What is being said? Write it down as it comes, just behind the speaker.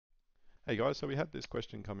Hey guys, so we had this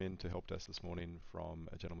question come in to help desk this morning from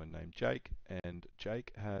a gentleman named Jake, and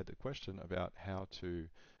Jake had a question about how to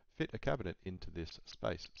fit a cabinet into this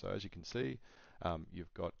space. So as you can see,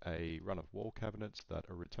 you've got a run of wall cabinets that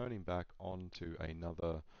are returning back onto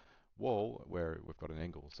another wall where we've got an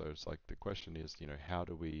angle. So it's like the question is, how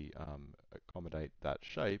do we accommodate that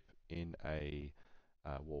shape in a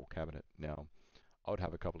wall cabinet? Now, I would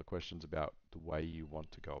have a couple of questions about the way you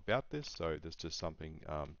want to go about this. So there's just something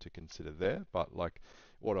to consider there. But like,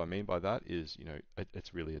 what I mean by that is,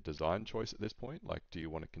 it's really a design choice at this point. Like, do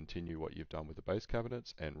you want to continue what you've done with the base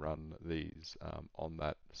cabinets and run these on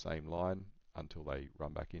that same line until they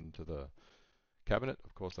run back into the cabinet?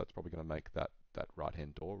 Of course, that's probably going to make that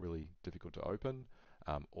right-hand door really difficult to open.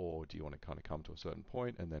 Or do you want to kind of come to a certain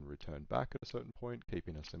point and then return back at a certain point,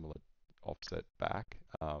 keeping a similar offset back?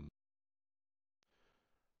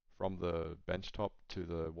 From the bench top to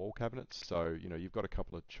the wall cabinets. So, you've got a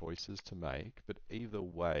couple of choices to make, but either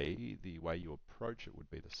way, the way you approach it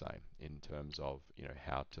would be the same in terms of,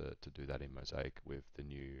 how to do that in Mozaik with the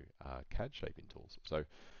new CAD shaping tools. So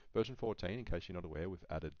version 14, in case you're not aware, we've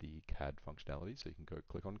added the CAD functionality. So you can go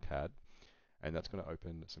click on CAD and that's going to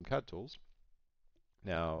open some CAD tools.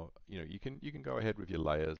 Now, you can go ahead with your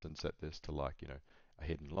layers and set this to like, a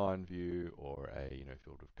hidden line view or a,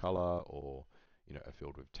 field with color or, a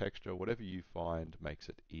field with texture, whatever you find makes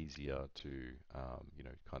it easier to,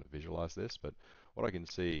 kind of visualize this. But what I can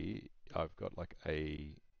see, I've got like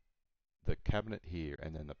the cabinet here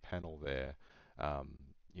and then the panel there.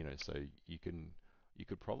 So you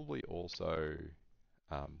could probably also,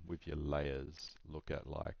 with your layers, look at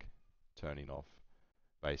like turning off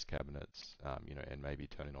base cabinets, and maybe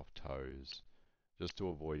turning off toes just to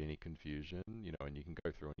avoid any confusion, and you can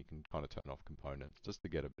go through and you can kind of turn off components just to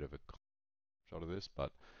get a bit of a shot of this,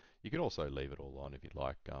 but you can also leave it all on if you'd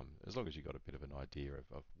like, as long as you've got a bit of an idea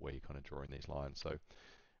of where you're kind of drawing these lines. So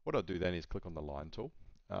what I'll do then is click on the line tool.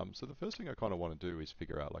 So the first thing I kind of want to do is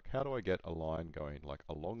figure out like how do I get a line going like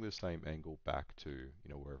along the same angle back to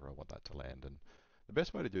wherever I want that to land. And the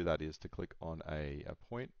best way to do that is to click on a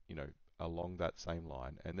point along that same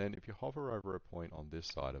line, and then if you hover over a point on this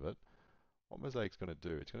side of it, what Mozaik's going to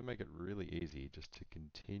do, it's going to make it really easy just to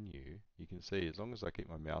continue. You can see as long as I keep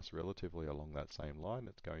my mouse relatively along that same line,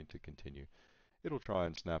 it's going to continue. It'll try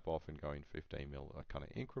and snap off and go in 15 mil kind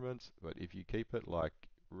of increments, but if you keep it like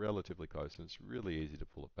relatively close, and it's really easy to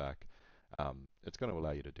pull it back, it's going to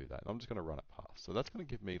allow you to do that. And I'm just going to run it past. So that's going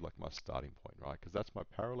to give me like my starting point, right? Because that's my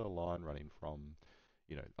parallel line running from,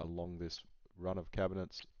 along this run of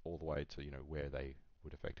cabinets all the way to, where they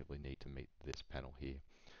would effectively need to meet this panel here.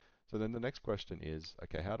 So then the next question is,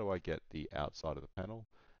 okay, how do I get the outside of the panel?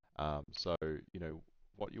 So,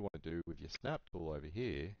 what you want to do with your snap tool over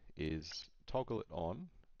here is toggle it on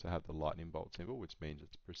to have the lightning bolt symbol, which means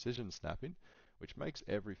it's precision snapping, which makes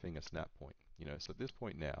everything a snap point. So at this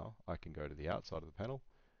point now, I can go to the outside of the panel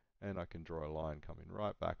and I can draw a line coming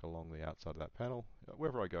right back along the outside of that panel.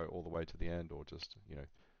 Whether I go all the way to the end or just,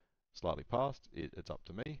 slightly past, it's up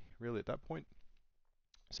to me really at that point.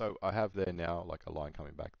 So I have there now like a line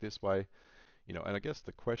coming back this way, and I guess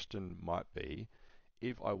the question might be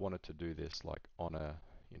if I wanted to do this like on a,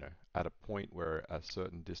 at a point where a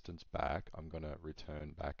certain distance back, I'm going to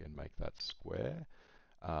return back and make that square.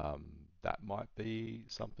 That might be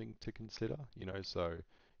something to consider, so,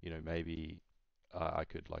 maybe I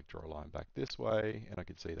could like draw a line back this way and I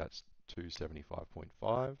could see that's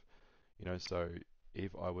 275.5, so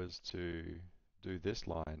if I was to do this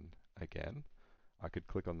line again, I could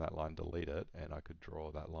click on that line, delete it, and I could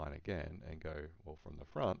draw that line again and go, well, from the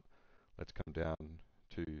front, let's come down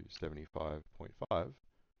to 75.5.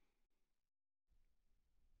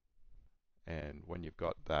 And when you've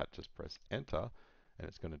got that, just press enter and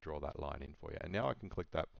it's going to draw that line in for you. And now I can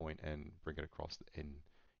click that point and bring it across in,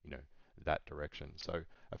 that direction. So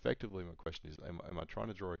effectively my question is, am I trying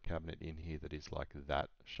to draw a cabinet in here that is like that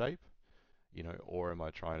shape? Or am I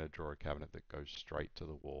trying to draw a cabinet that goes straight to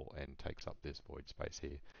the wall and takes up this void space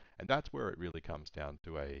here? And that's where it really comes down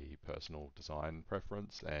to a personal design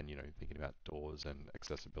preference and, thinking about doors and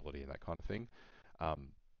accessibility and that kind of thing. Um,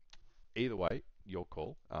 Either way, your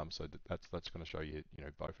call. So that's going to show you,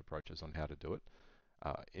 both approaches on how to do it.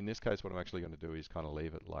 In this case, what I'm actually going to do is kind of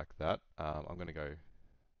leave it like that. I'm going to go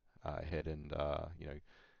ahead and,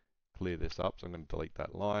 clear this up. So I'm going to delete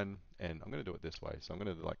that line and I'm going to do it this way. So I'm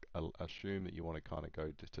going to like assume that you want to kind of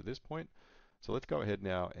go to this point. So let's go ahead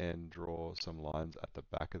now and draw some lines at the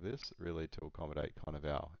back of this really to accommodate kind of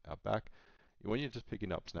our back. When you're just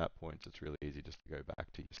picking up snap points, it's really easy just to go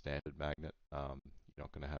back to your standard magnet. You're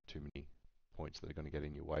not going to have too many points that are going to get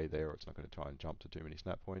in your way there, or it's not going to try and jump to too many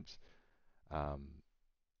snap points. Um,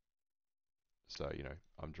 So,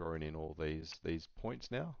 I'm drawing in all these points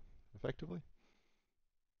now, effectively.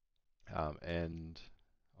 And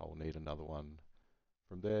I'll need another one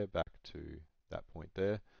from there back to that point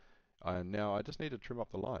there. And now I just need to trim up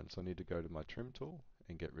the line. So I need to go to my trim tool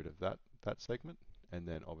and get rid of that segment, and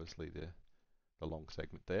then obviously the long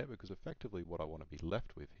segment there, because effectively what I want to be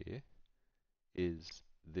left with here is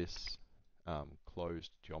this closed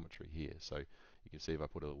geometry here. So you can see if I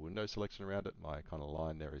put a window selection around it, my kind of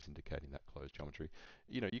line there is indicating that closed geometry.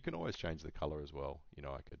 You can always change the color as well.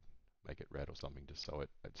 I could make it red or something just so it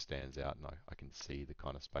stands out and I can see the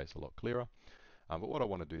kind of space a lot clearer. But what I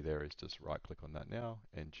want to do there is just right click on that now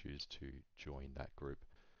and choose to join that group.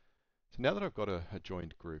 So now that I've got a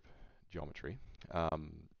joined group geometry, a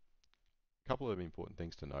couple of important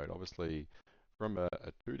things to note. Obviously, from a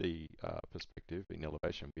 2D perspective in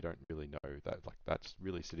elevation, we don't really know that, like, that's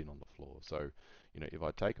really sitting on the floor. So, if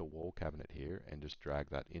I take a wall cabinet here and just drag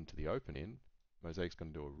that into the opening, Mozaik's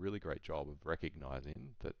going to do a really great job of recognizing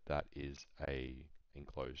that that is a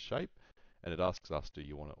enclosed shape. And it asks us, do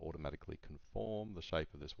you want to automatically conform the shape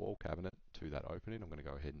of this wall cabinet to that opening? I'm going to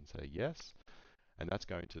go ahead and say yes. And that's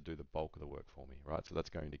going to do the bulk of the work for me, right? So that's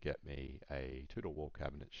going to get me a two-door wall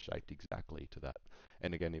cabinet shaped exactly to that.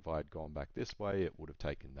 And again, if I had gone back this way, it would have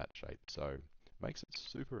taken that shape. So it makes it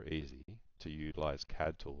super easy to utilize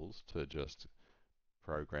CAD tools to just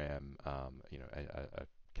program, a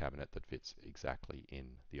cabinet that fits exactly in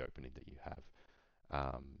the opening that you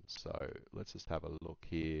have. So let's just have a look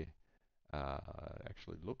here.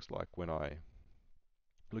 Actually, looks like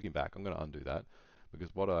looking back, I'm going to undo that,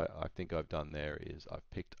 because what I think I've done there is I've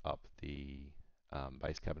picked up the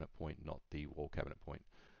base cabinet point, not the wall cabinet point.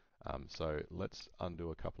 So let's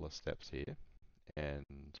undo a couple of steps here, and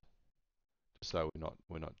just so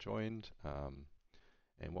we're not joined.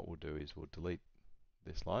 And what we'll do is we'll delete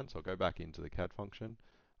this line. So I'll go back into the CAD function.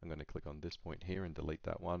 I'm going to click on this point here and delete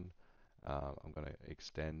that one. I'm going to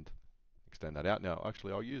extend that out. Now,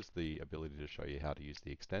 actually, I'll use the ability to show you how to use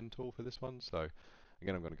the extend tool for this one. So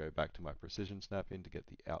again, I'm going to go back to my precision snap in to get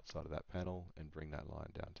the outside of that panel and bring that line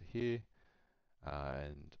down to here.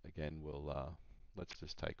 And again, let's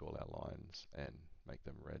just take all our lines and make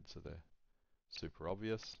them red so they're super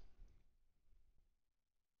obvious.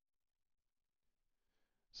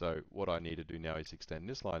 So what I need to do now is extend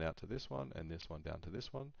this line out to this one and this one down to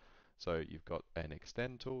this one. So you've got an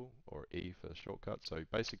extend tool, or E for shortcut. So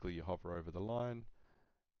basically you hover over the line,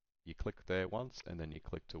 you click there once, and then you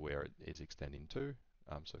click to where it is extending to.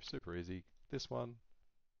 So super easy. This one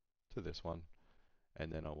to this one,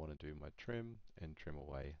 and then I want to do my trim and trim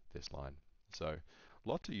away this line. So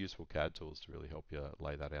lots of useful CAD tools to really help you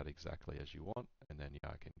lay that out exactly as you want. And then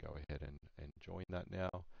I can go ahead and join that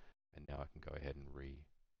now. And now I can go ahead and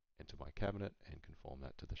re-enter my cabinet and conform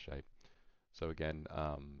that to the shape. So again,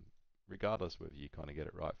 regardless whether you kind of get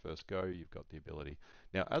it right first go, you've got the ability.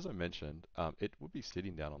 Now, as I mentioned, it would be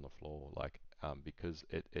sitting down on the floor, because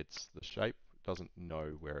it's the shape doesn't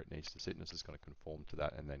know where it needs to sit, and it's just going to conform to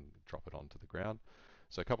that and then drop it onto the ground.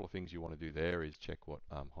 So a couple of things you want to do there is check what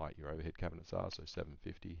height your overhead cabinets are. So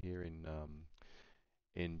 750 here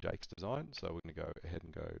in Jake's design. So we're going to go ahead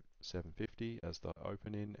and go 750 as the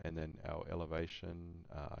opening, and then our elevation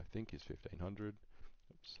I think is 1500.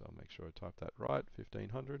 Oops, I'll make sure I type that right,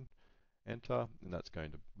 1500. Enter, and that's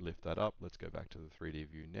going to lift that up. Let's go back to the 3D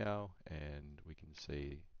view now, and we can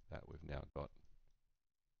see that we've now got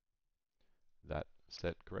that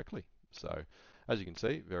set correctly. So as you can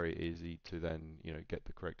see, very easy to then get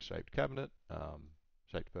the correct shaped cabinet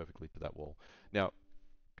shaped perfectly to that wall. Now,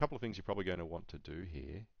 a couple of things you're probably going to want to do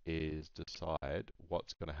here is decide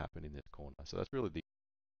what's going to happen in this corner. So that's really the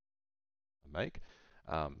make.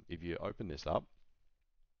 If you open this up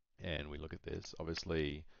and we look at this,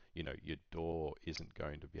 obviously, your door isn't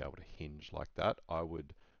going to be able to hinge like that. I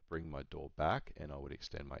would bring my door back and I would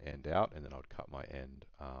extend my end out, and then I would cut my end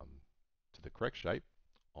to the correct shape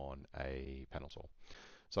on a panel saw.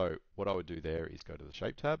 So what I would do there is go to the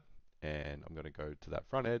shape tab, and I'm going to go to that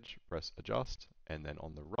front edge, press adjust, and then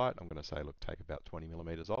on the right, I'm going to say, look, take about 20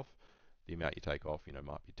 millimeters off. The amount you take off,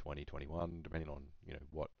 might be 20, 21, depending on,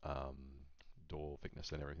 what door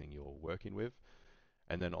thickness and everything you're working with.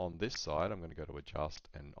 And then on this side, I'm going to go to adjust,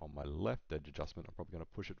 and on my left edge adjustment, I'm probably going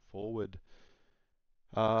to push it forward.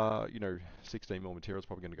 16 mil material is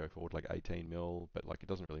probably going to go forward like 18 mil, but like it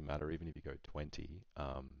doesn't really matter. Even if you go 20,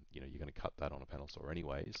 you're going to cut that on a panel saw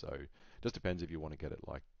anyway. So it just depends if you want to get it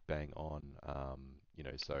like bang on,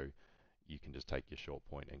 so you can just take your short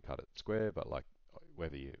point and cut it square, but like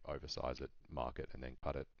whether you oversize it, mark it, and then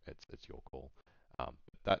cut it, it's your call.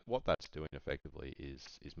 What that's doing effectively is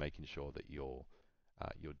making sure that your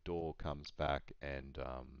door comes back and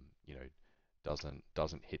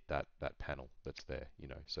doesn't hit that panel that's there.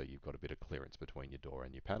 So you've got a bit of clearance between your door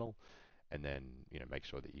and your panel, and then make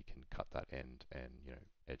sure that you can cut that end and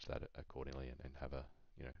edge that accordingly, and have a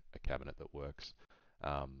cabinet that works.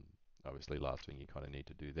 Um, Obviously, last thing you kind of need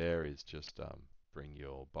to do there is just bring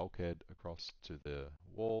your bulkhead across to the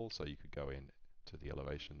wall, so you could go in to the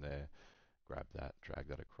elevation there, grab that, drag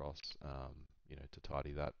that across, to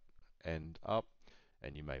tidy that end up,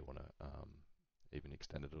 and you may want to even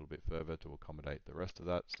extend it a little bit further to accommodate the rest of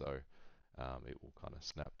that. So it will kind of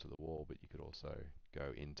snap to the wall, but you could also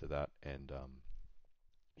go into that and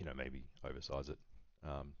maybe oversize it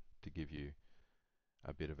to give you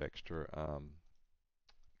a bit of extra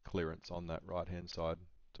clearance on that right hand side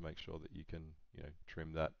to make sure that you can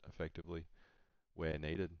trim that effectively where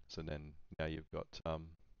needed. So then now you've got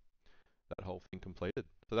that whole thing completed.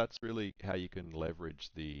 So that's really how you can leverage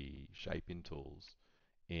the shaping tools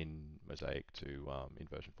in Mozaik in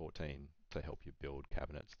version 14 to help you build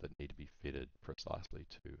cabinets that need to be fitted precisely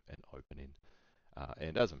to an opening.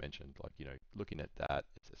 And as I mentioned, like, looking at that,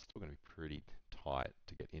 it's still going to be pretty tight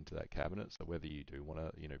to get into that cabinet. So whether you do want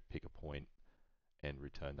to, pick a point and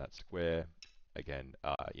return that square, again,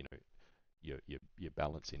 you're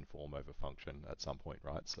balancing form over function at some point,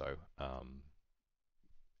 right? So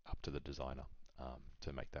up to the designer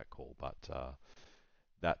to make that call. But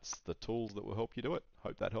that's the tools that will help you do it.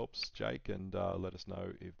 Hope that helps, Jake, and let us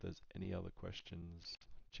know if there's any other questions.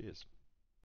 Cheers.